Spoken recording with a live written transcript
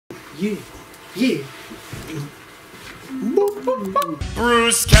Yeah. Yeah.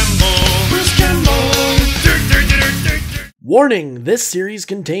 Bruce Campbell. Bruce Campbell. Warning, this series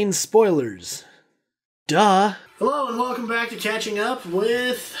contains spoilers. Duh. Hello and welcome back to Catching Up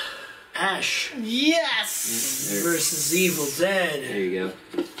with Ash. Yes! Versus Evil Dead. There you go.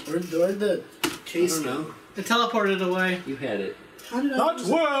 Where'd the case I don't go? know. It teleported away. You had it. How did I That lose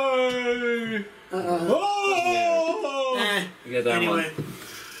it? way. Oh! You got that Anyway.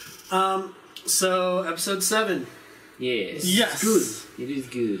 So, episode 7. Yes. Yes. Good. It is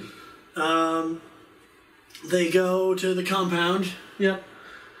good. They go to the compound. Yep.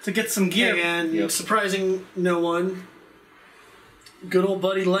 To get some gear. And surprising no one, good old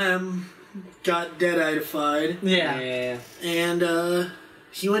buddy Lem got dead-eyedified. Yeah. And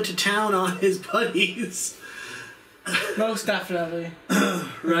he went to town on his buddies. Most definitely.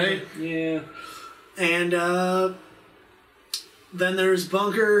 Right? Yeah. And then there's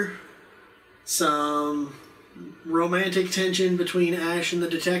Bunker, some romantic tension between Ash and the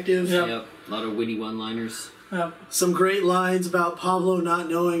detective. Yep. A lot of witty one-liners. Yep. Some great lines about Pablo not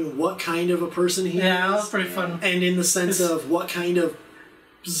knowing what kind of a person he Yeah, that was is. pretty fun. And in the sense of what kind of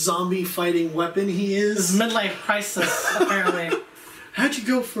zombie fighting weapon he This is. midlife crisis, apparently. How'd you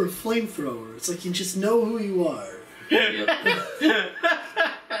go for a flamethrower? It's like you just know who you are. Yep.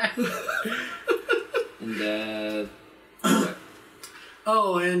 And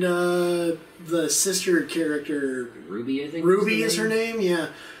Oh, and the sister character, Ruby, I think. Ruby is her name? Yeah.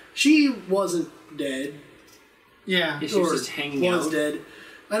 She wasn't dead. Yeah. Yeah, she was just hanging was out. dead.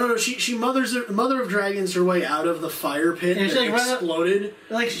 I don't know, she Mother of Dragons her way out of the fire pit Yeah, she, that like, ran up- exploded.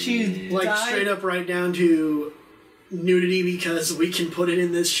 Like she Like died. straight up right down to nudity because we can put it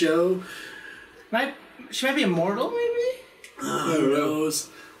in this show. She might be immortal, maybe? Who knows?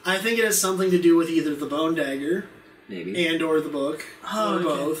 I think it has something to do with either the Bone Dagger Maybe. and or the book. Oh, or okay.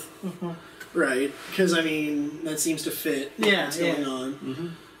 both. Right. Because, I mean, that seems to fit Yeah, what's going yeah.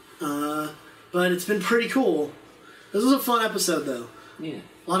 on. But it's been pretty cool. This was a fun episode, though. Yeah.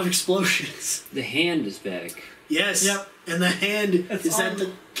 A lot of explosions. The hand is back. Yes. Yep. And the hand It's is at on-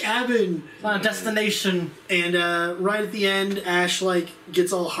 the cabin. On a destination. And right at the end, Ash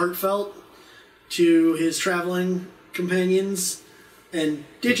gets all heartfelt to his traveling companions and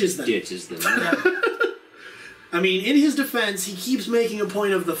ditches them. Ditches them. I mean, in his defense, he keeps making a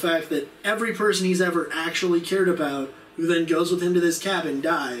point of the fact that every person he's ever actually cared about, who then goes with him to this cabin,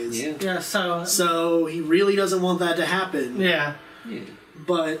 dies. Yeah. Yeah, so... So he really doesn't want that to happen. Yeah. Yeah.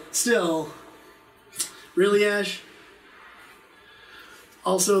 But still, really, Ash?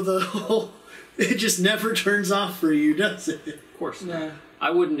 Also, the whole... It just never turns off for you, does it? Of course not. Yeah.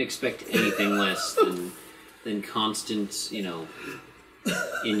 I wouldn't expect anything less than constant,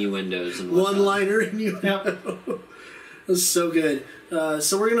 innuendos and whatnot. One-liner and you know. It was so good.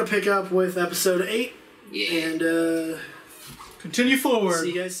 So we're going to pick up with episode 8. Yeah. And Continue forward.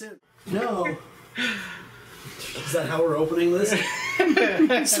 see you guys soon. No. Is that how we're opening this?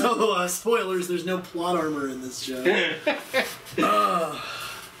 So, spoilers, there's no plot armor in this show.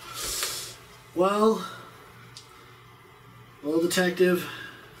 Well, little detective.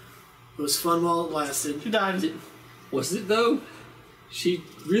 It was fun while it lasted. She died. Was it, though? She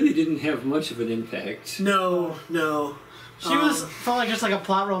really didn't have much of an impact. No. She felt like just like a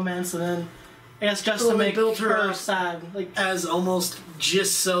plot romance, and then I guess just Well, to they make built her her up. sad. Like, As almost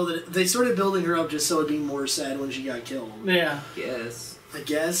just so that... They started building her up just so it'd be more sad when she got killed. yeah. Yes. I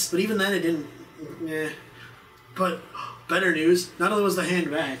guess. But even then, it didn't... But better news. Not only was the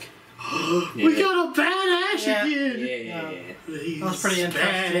hand back, we got a bad Ash Yeah. again! Yeah. He's That was pretty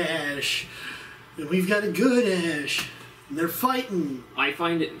bad interesting. Ash. And we've got a good Ash. And they're fighting. I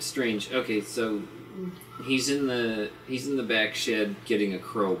find it strange. Okay, so he's in the back shed getting a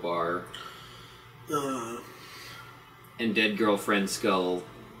crowbar, and dead girlfriend Skull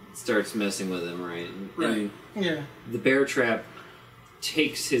starts messing with him, right? Right. And Yeah. the bear trap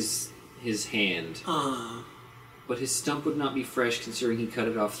takes his hand, but his stump would not be fresh considering he cut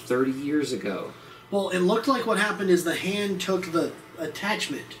it off 30 years ago. Well, it looked like what happened is the hand took the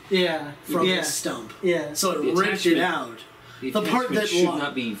attachment Yeah. from yeah. his stump. Yeah. So The it ripped it attachment- out. The The part attachment that should lo-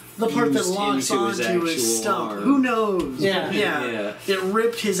 not be The part that fused locks into onto actual his stump. arm. Who knows? Yeah. Yeah. It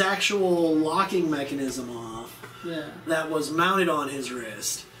ripped his actual locking mechanism off Yeah. that was mounted on his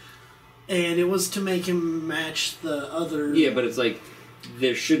wrist. And it was to make him match the other... Yeah, but it's like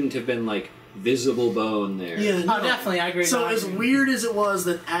there shouldn't have been visible bone there. Yeah, Oh, no. definitely, I agree. So I as agree. weird as it was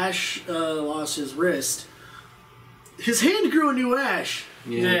that Ash lost his wrist, his hand grew a new Ash.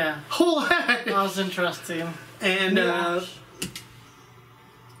 Yeah. Whole Ash. That was interesting. And New Ash.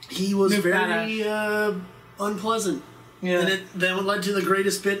 he was New very unpleasant. Yeah. And it then led to the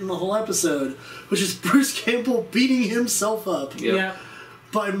greatest bit in the whole episode, which is Bruce Campbell beating himself up Yep. Yeah.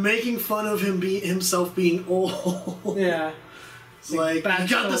 by making fun of himself being old. Yeah. It's like, bad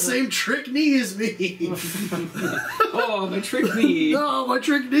you got the shoulder. same trick knee as me. Oh, my trick knee. Oh, my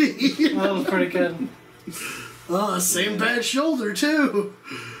trick knee. That was pretty good. Oh, same bad shoulder, too.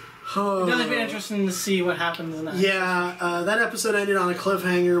 Oh. It'll be interesting to see what happens next. Yeah, that episode ended on a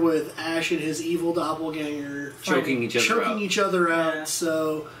cliffhanger with Ash and his evil doppelganger Choking each other out. Yeah.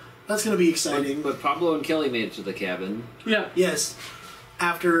 so that's going to be exciting. But Pablo and Kelly made it to the cabin. Yeah. Yes,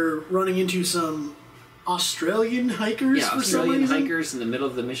 after running into some Australian hikers Yeah, for some Australian reason. hikers in the middle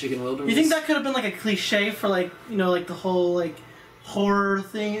of the Michigan wilderness. You think that could have been like a cliche for like, you know, like the whole like horror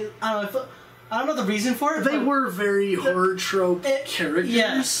thing? I don't know the reason for it. They but were very horror trope characters.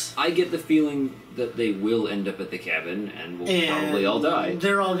 yes. I get the feeling that they will end up at the cabin and will And probably all die.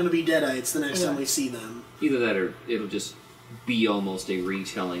 they're all going to be deadites the next Yeah. time we see them. Either that or it'll just be almost a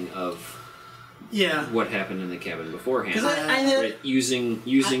retelling of Yeah. what happened in the cabin beforehand. 'Cause I know- Right, using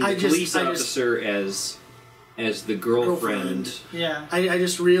I the just- police officer as the girlfriend. Yeah. I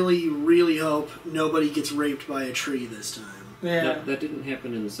just really, really hope nobody gets raped by a tree this time. Yeah. That didn't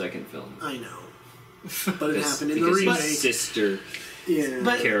happen in the second film. I know. But it Because- happened in the because remake. his sister Yeah.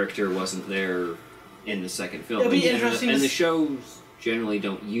 But- character wasn't there in the second film. It'll be And- interesting And to the s- shows generally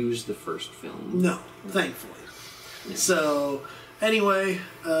don't use the first film. No, thankfully. So, anyway,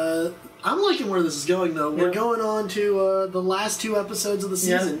 I'm liking where this is going, though. We're Yeah. going on to the last 2 episodes of the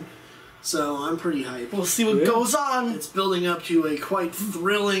Yeah. season, so I'm pretty hyped. We'll see what goes on. It's building up to a quite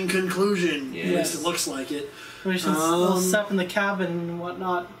thrilling conclusion. Yes. At least it looks like it. There's some little stuff in the cabin and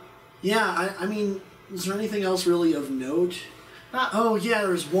whatnot. Yeah, I mean, is there anything else really of note? Ah. Oh, yeah,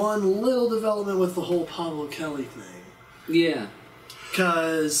 there's one little development with the whole Pablo Kelly thing. Yeah.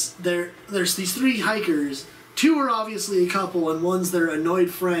 Because there's these 3 hikers. 2 are obviously a couple, and one's their annoyed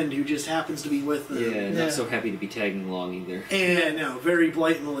friend who just happens to be with them. Yeah, Yeah. not so happy to be tagging along either. And no, very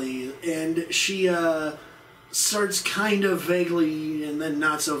blatantly. And she starts kind of vaguely, and then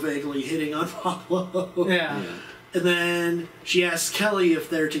not so vaguely, hitting on Pablo. Yeah. Yeah. And then she asks Kelly if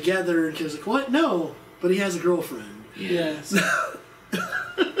they're together, and Kelly's like, "What? No, but he has a girlfriend." Yes.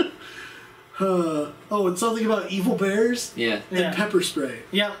 Oh, and something about evil bears Yeah. and Yeah. pepper spray.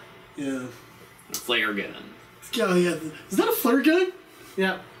 Yep. Yeah. A flare gun. Oh, yeah. Is that a flare gun?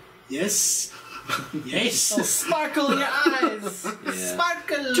 Yep. Yes. Yes. Oh, sparkle in your eyes. Yeah.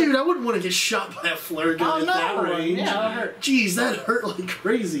 Sparkle. Dude, I wouldn't want to get shot by a flare gun Oh, at that no. range. Yeah, that hurt. Jeez, that hurt like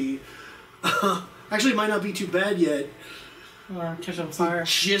crazy. Actually, it might not be too bad yet. Or catch on fire.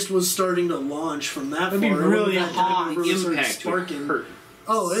 Just was starting to launch from that It'd be far. It really wouldn't have hot. to really start Impact would sparking. hurt.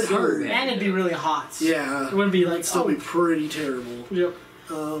 Oh, it so hurt. bad. And it'd be really hot. Yeah. It wouldn't be like, It'd still be pretty terrible. Yep.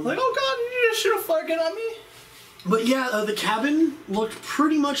 Like, oh god, did you just shoot a flare gun at me? But yeah, the cabin looked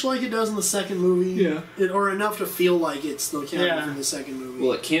pretty much like it does in the second movie. Yeah. Or enough to feel like it's the cabin Yeah. from the second movie.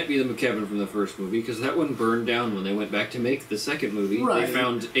 Well, it can't be the cabin from the first movie because that one burned down when they went back to make the second movie. Right. They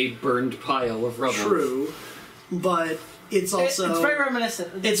found a burned pile of rubble. True. But it's also... It's very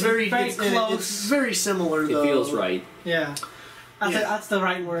reminiscent. It's very close. It's very similar, It though. feels right. Yeah. That's, Yeah. that's the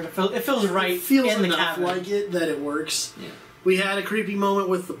right word. It feels right It feels in the enough cabin. like it that it works. Yeah. We had a creepy moment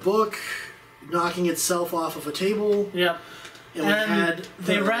with the book knocking itself off of a table. Yep. And we had...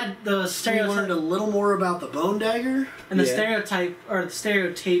 they read the We learned a stereotype little more about the bone dagger. and the Yeah. stereotype or the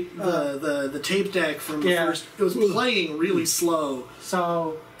stereotape. The tape deck from the Yeah. first... It was playing really slow.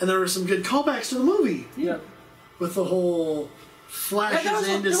 So And there were some good callbacks to the movie. yep. With the whole flashes There was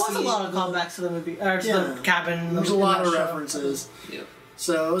into a seeing lot of the- callbacks to the movie or to Yeah. the cabin. There's a in lot that of show. references. Yep.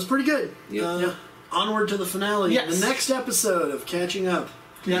 So it was pretty good. Yep. Yep. Onward to the finale. Yes. The next episode of Catching Up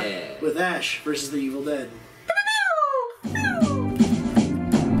Yep. Yeah. with Ash versus the Evil Dead.